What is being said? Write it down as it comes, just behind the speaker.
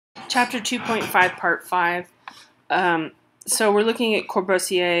Chapter 2.5, Part 5. So we're looking at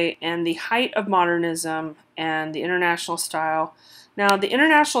Corbusier and the height of modernism and the international style. Now, the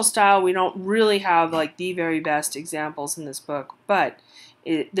international style, we don't really have like the very best examples in this book, but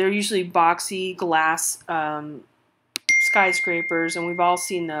they're usually boxy glass skyscrapers, and we've all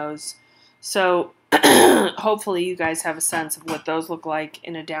seen those. So hopefully you guys have a sense of what those look like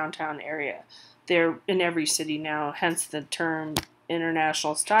in a downtown area. They're in every city now, hence the term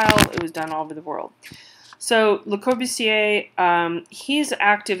international style. It was done all over the world. So Le Corbusier, he's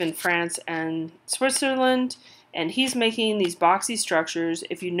active in France and Switzerland, and he's making these boxy structures.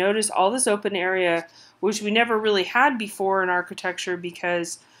 If you notice all this open area, which we never really had before in architecture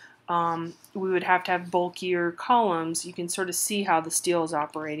because we would have to have bulkier columns, you can sort of see how the steel is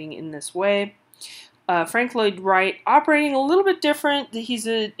operating in this way. Frank Lloyd Wright, operating a little bit different. He's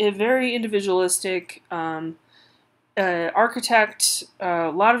a very individualistic architect. A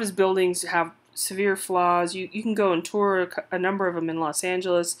lot of his buildings have severe flaws. You can go and tour a number of them in Los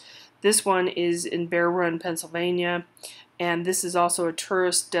Angeles. This one is in Bear Run, Pennsylvania, and this is also a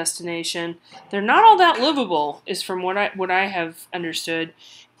tourist destination. They're not all that livable, is from what I have understood,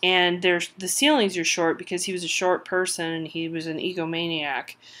 and the ceilings are short because he was a short person and he was an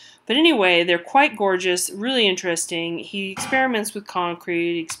egomaniac. But anyway, they're quite gorgeous, really interesting. He experiments with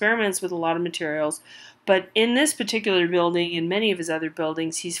concrete, experiments with a lot of materials. But in this particular building, in many of his other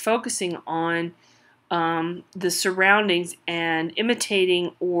buildings, he's focusing on the surroundings and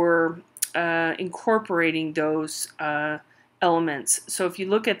imitating or incorporating those elements. So if you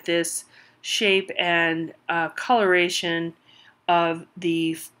look at this shape and coloration of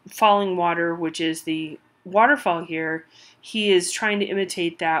the falling water, which is the waterfall here, he is trying to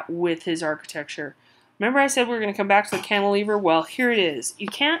imitate that with his architecture. Remember I said we were going to come back to the cantilever? Well, here it is. You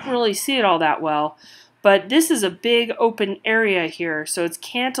can't really see it all that well, but this is a big open area here, so it's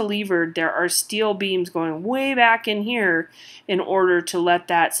cantilevered. There are steel beams going way back in here in order to let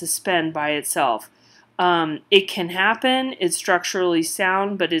that suspend by itself. It can happen. It's structurally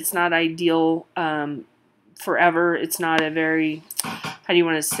sound, but it's not ideal forever. It's not a very, how do you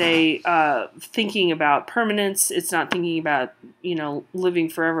want to say, thinking about permanence. It's not thinking about, living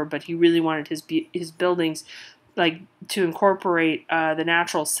forever, but he really wanted his buildings like to incorporate the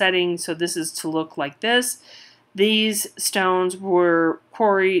natural setting. So this is to look like this. These stones were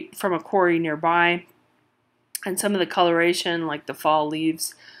quarried from a quarry nearby, and some of the coloration, like the fall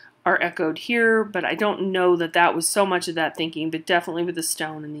leaves, are echoed here, but I don't know that that was so much of that thinking, but definitely with the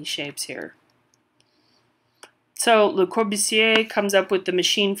stone and these shapes here. So Le Corbusier comes up with the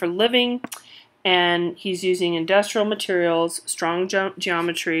machine for living, and he's using industrial materials, strong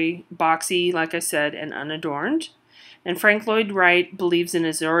geometry, boxy, like I said, and unadorned. And Frank Lloyd Wright believes in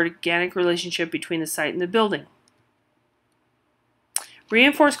his organic relationship between the site and the building.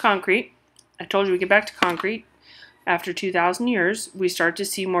 Reinforced concrete. I told you we get back to concrete. After 2,000 years, we start to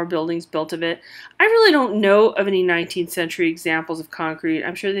see more buildings built of it. I really don't know of any 19th century examples of concrete.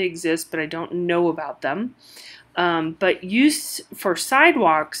 I'm sure they exist, but I don't know about them. But use for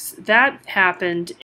sidewalks, that happened